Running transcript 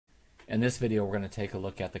In this video, we're going to take a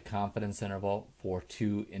look at the confidence interval for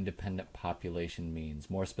two independent population means.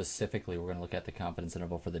 More specifically, we're going to look at the confidence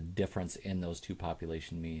interval for the difference in those two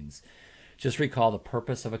population means. Just recall the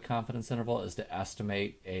purpose of a confidence interval is to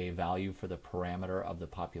estimate a value for the parameter of the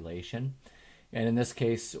population. And in this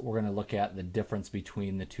case, we're going to look at the difference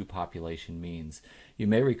between the two population means. You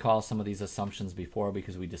may recall some of these assumptions before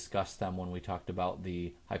because we discussed them when we talked about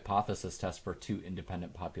the hypothesis test for two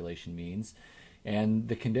independent population means. And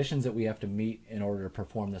the conditions that we have to meet in order to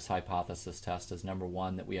perform this hypothesis test is number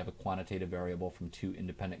one, that we have a quantitative variable from two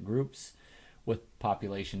independent groups with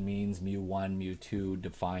population means mu1, mu2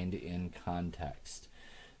 defined in context.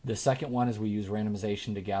 The second one is we use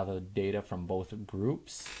randomization to gather data from both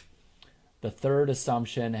groups. The third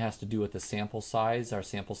assumption has to do with the sample size. Our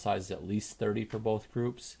sample size is at least 30 for both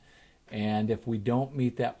groups. And if we don't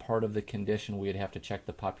meet that part of the condition, we'd have to check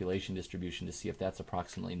the population distribution to see if that's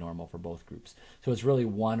approximately normal for both groups. So it's really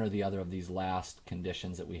one or the other of these last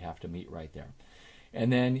conditions that we have to meet right there.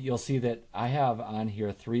 And then you'll see that I have on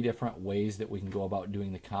here three different ways that we can go about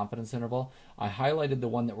doing the confidence interval. I highlighted the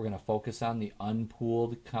one that we're going to focus on, the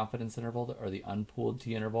unpooled confidence interval, or the unpooled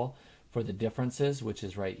t-interval for the differences, which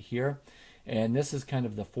is right here. And this is kind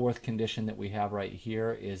of the fourth condition that we have right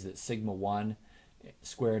here, is that sigma 1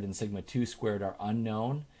 squared and sigma 2 squared are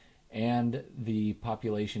unknown, and the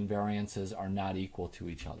population variances are not equal to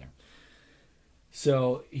each other.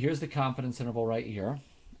 So here's the confidence interval right here.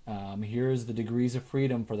 Here's the degrees of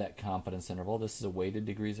freedom for that confidence interval. This is a weighted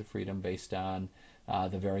degrees of freedom based on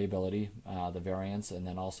the variability, the variance, and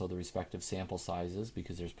then also the respective sample sizes,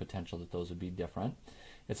 because there's potential that those would be different.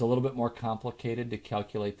 It's a little bit more complicated to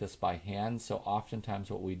calculate this by hand, so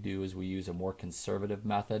oftentimes what we do is we use a more conservative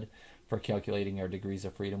method for calculating our degrees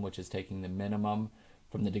of freedom, which is taking the minimum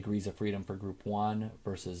from the degrees of freedom for group 1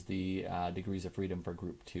 versus the degrees of freedom for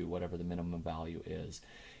group 2, whatever the minimum value is.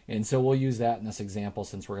 And so we'll use that in this example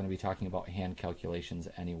since we're going to be talking about hand calculations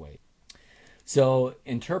anyway. So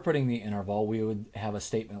interpreting the interval, we would have a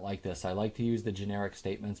statement like this. I like to use the generic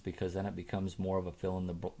statements because then it becomes more of a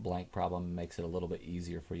fill-in-the-blank problem and makes it a little bit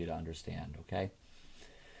easier for you to understand, okay?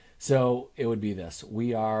 So it would be this: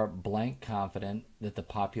 we are blank confident that the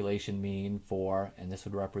population mean for, and this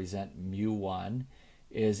would represent mu1,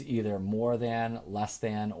 is either more than, less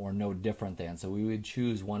than, or no different than. So we would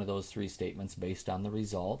choose one of those three statements based on the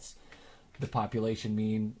results. The population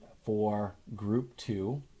mean for group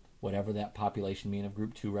 2, whatever that population mean of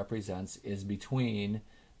group 2 represents, is between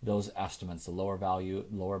those estimates, the lower value,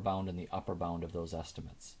 lower bound, and the upper bound of those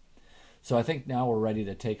estimates. So I think now we're ready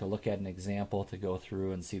to take a look at an example to go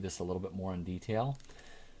through and see this a little bit more in detail.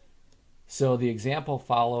 So the example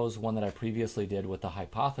follows one that I previously did with the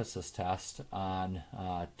hypothesis test on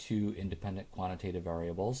two independent quantitative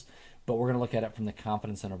variables, but we're going to look at it from the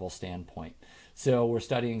confidence interval standpoint. So we're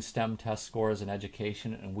studying STEM test scores in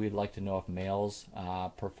education, and we'd like to know if males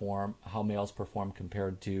how males perform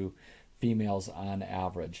compared to females on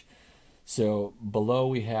average. So below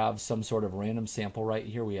we have some sort of random sample right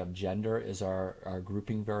here. We have gender as our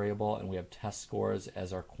grouping variable, and we have test scores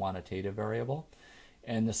as our quantitative variable.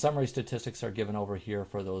 And the summary statistics are given over here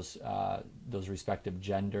for those respective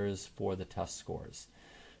genders for the test scores.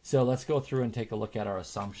 So let's go through and take a look at our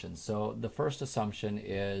assumptions. So the first assumption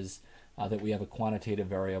is that we have a quantitative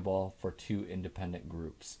variable for two independent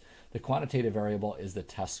groups. The quantitative variable is the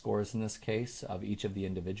test scores in this case of each of the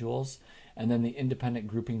individuals, and then the independent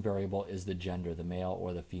grouping variable is the gender, the male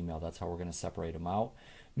or the female. That's how we're going to separate them out.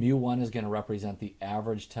 Mu1 is going to represent the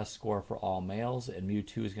average test score for all males, and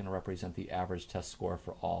mu2 is going to represent the average test score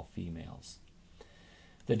for all females.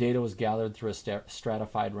 The data was gathered through a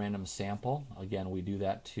stratified random sample. Again, we do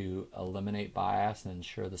that to eliminate bias and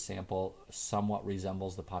ensure the sample somewhat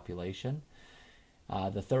resembles the population.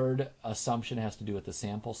 The third assumption has to do with the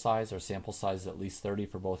sample size. Our sample size is at least 30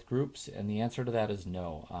 for both groups, and the answer to that is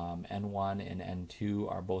no. N1 and N2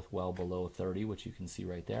 are both well below 30, which you can see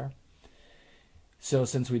right there. So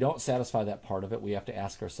since we don't satisfy that part of it, we have to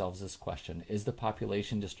ask ourselves this question: is the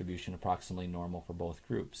population distribution approximately normal for both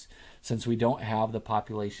groups? Since we don't have the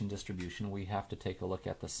population distribution, we have to take a look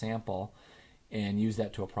at the sample and use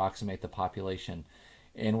that to approximate the population.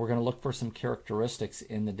 And we're going to look for some characteristics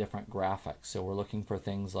in the different graphics. So we're looking for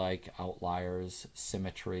things like outliers,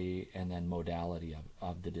 symmetry, and then modality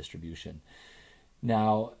of the distribution.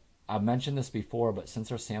 Now, I've mentioned this before, but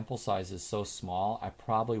since our sample size is so small, I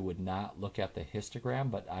probably would not look at the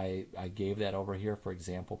histogram, but I gave that over here for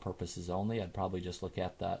example purposes only. I'd probably just look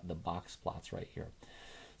at the box plots right here.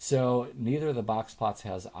 So neither of the box plots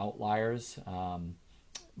has outliers,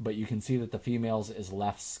 but you can see that the females is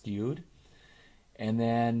left skewed. And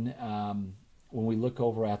then when we look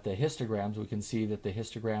over at the histograms, we can see that the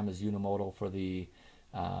histogram is unimodal for the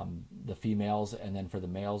females, and then for the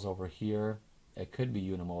males over here, it could be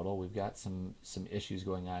unimodal. We've got some issues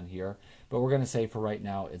going on here, but we're going to say for right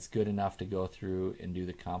now it's good enough to go through and do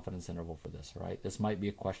the confidence interval for this. All right, this might be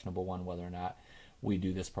a questionable one whether or not we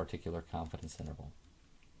do this particular confidence interval.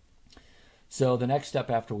 So the next step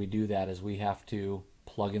after we do that is we have to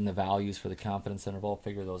plug in the values for the confidence interval,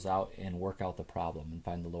 figure those out, and work out the problem and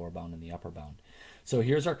find the lower bound and the upper bound. So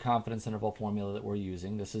here's our confidence interval formula that we're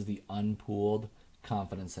using. This is the unpooled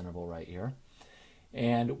confidence interval right here.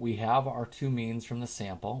 And we have our two means from the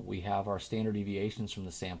sample. We have our standard deviations from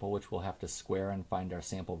the sample, which we'll have to square and find our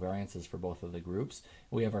sample variances for both of the groups.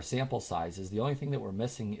 We have our sample sizes. The only thing that we're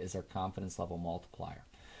missing is our confidence level multiplier.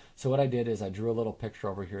 So what I did is I drew a little picture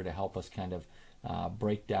over here to help us kind of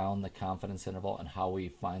break down the confidence interval and how we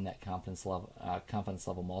find that confidence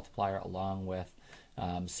level multiplier, along with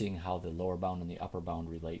seeing how the lower bound and the upper bound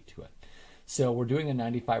relate to it. So we're doing a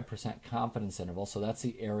 95% confidence interval, so that's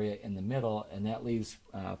the area in the middle, and that leaves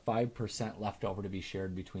 5% left over to be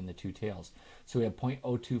shared between the two tails. So we have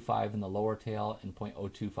 0.025 in the lower tail and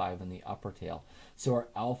 0.025 in the upper tail. So our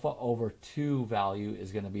alpha over 2 value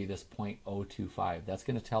is going to be this 0.025. That's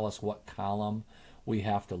going to tell us what column we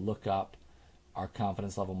have to look up our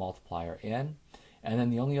confidence level multiplier in. And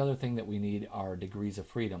then the only other thing that we need are degrees of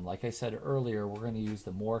freedom. Like I said earlier, we're going to use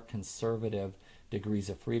the more conservative degrees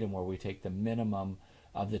of freedom, where we take the minimum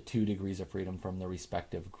of the 2 degrees of freedom from the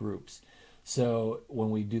respective groups. So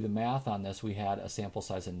when we do the math on this, we had a sample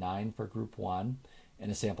size of 9 for group 1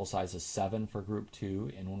 and a sample size of 7 for group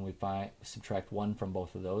 2. And when we subtract 1 from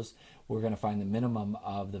both of those, we're going to find the minimum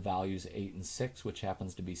of the values 8 and 6, which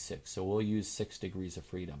happens to be 6. So we'll use 6 degrees of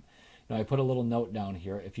freedom. Now I put a little note down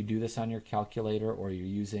here. If you do this on your calculator or you're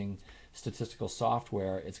using statistical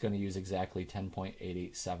software, it's going to use exactly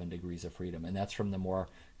 10.887 degrees of freedom, and that's from the more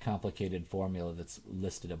complicated formula that's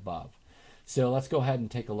listed above. So let's go ahead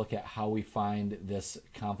and take a look at how we find this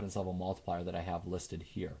confidence level multiplier that I have listed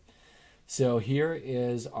here. So here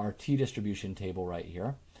is our t-distribution table right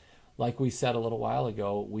here. Like we said a little while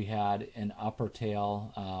ago, we had an upper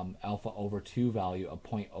tail alpha over 2 value of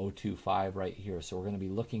 0.025 right here. So we're going to be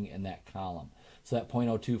looking in that column. So that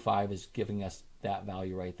 0.025 is giving us that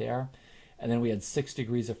value right there. And then we had 6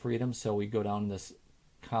 degrees of freedom. So we go down this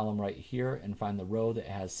column right here and find the row that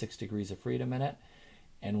has 6 degrees of freedom in it.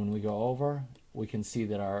 And when we go over, we can see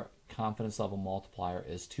that our confidence level multiplier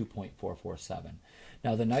is 2.447.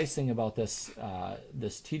 Now the nice thing about this,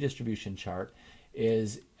 this t-distribution chart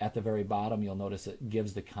is at the very bottom, you'll notice it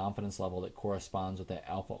gives the confidence level that corresponds with that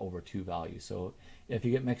alpha over 2 value. So if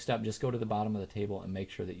you get mixed up, just go to the bottom of the table and make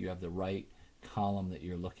sure that you have the right column that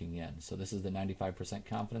you're looking in. So this is the 95%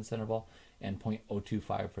 confidence interval and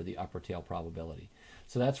 0.025 for the upper tail probability.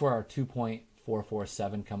 So that's where our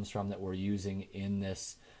 2.447 comes from that we're using in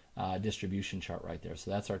this distribution chart right there.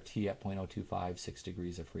 So that's our t at 0.025, 6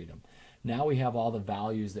 degrees of freedom. Now we have all the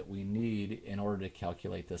values that we need in order to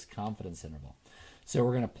calculate this confidence interval. So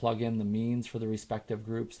we're going to plug in the means for the respective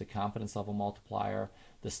groups, the confidence level multiplier,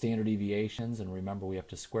 the standard deviations, and remember we have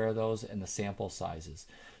to square those, and the sample sizes.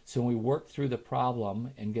 So when we work through the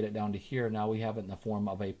problem and get it down to here, now we have it in the form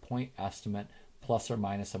of a point estimate plus or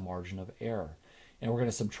minus a margin of error. And we're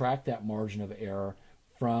going to subtract that margin of error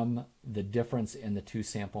from the difference in the 2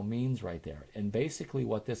 sample means right there. And basically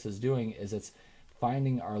what this is doing is it's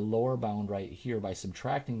finding our lower bound right here by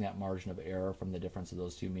subtracting that margin of error from the difference of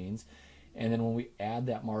those 2 means. And then when we add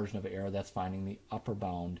that margin of error, that's finding the upper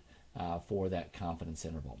bound for that confidence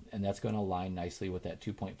interval. And that's going to align nicely with that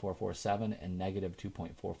 2.447 and negative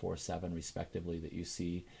 2.447 respectively that you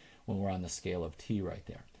see when we're on the scale of t right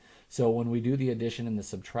there. So when we do the addition and the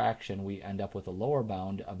subtraction, we end up with a lower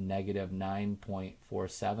bound of negative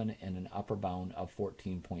 9.47 and an upper bound of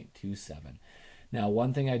 14.27. Now,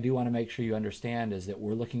 one thing I do want to make sure you understand is that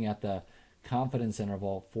we're looking at the confidence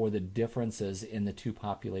interval for the differences in the 2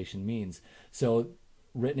 population means. So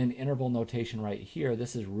written in interval notation right here,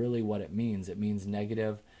 this is really what it means. It means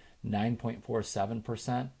negative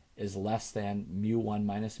 9.47% is less than mu1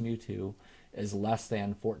 minus mu2 is less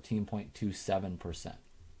than 14.27%.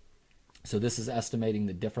 So this is estimating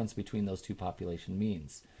the difference between those 2 population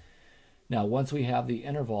means. Now, once we have the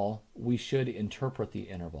interval, we should interpret the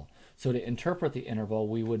interval. So to interpret the interval,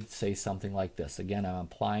 we would say something like this. Again, I'm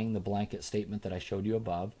applying the blanket statement that I showed you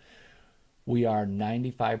above. We are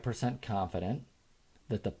 95% confident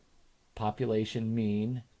that the population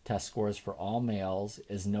mean test scores for all males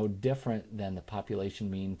is no different than the population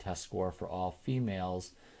mean test score for all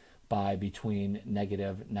females by between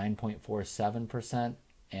negative 9.47%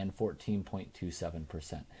 and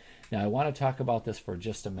 14.27%. Now, I want to talk about this for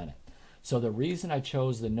just a minute. So the reason I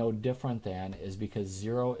chose the no different than is because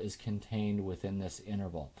 0 is contained within this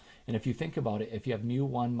interval. And if you think about it, if you have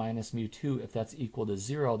mu1 minus mu2, if that's equal to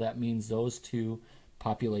 0, that means those two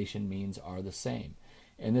population means are the same.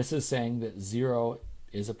 And this is saying that 0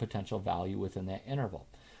 is a potential value within that interval.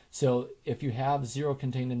 So if you have 0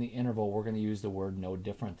 contained in the interval, we're going to use the word no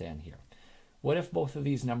different than here. What if both of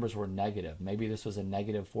these numbers were negative? Maybe this was a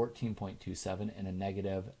negative 14.27 and a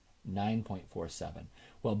negative 9.47.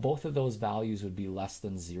 Well, both of those values would be less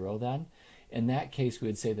than 0 then. In that case, we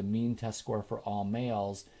would say the mean test score for all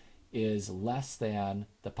males is less than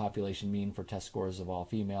the population mean for test scores of all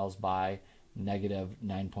females by negative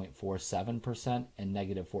 9.47% and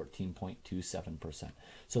negative 14.27%.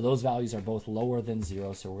 So those values are both lower than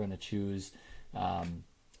 0, so we're going to choose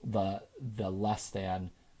the less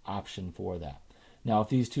than option for that. Now, if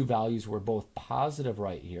these two values were both positive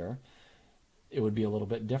right here, it would be a little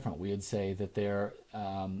bit different. We would say that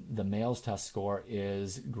the male's test score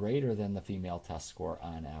is greater than the female test score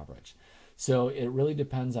on average. So it really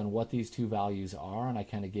depends on what these two values are, and I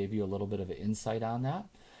kind of gave you a little bit of an insight on that.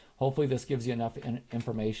 Hopefully this gives you enough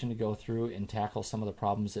information to go through and tackle some of the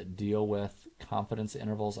problems that deal with confidence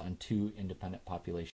intervals on two independent populations.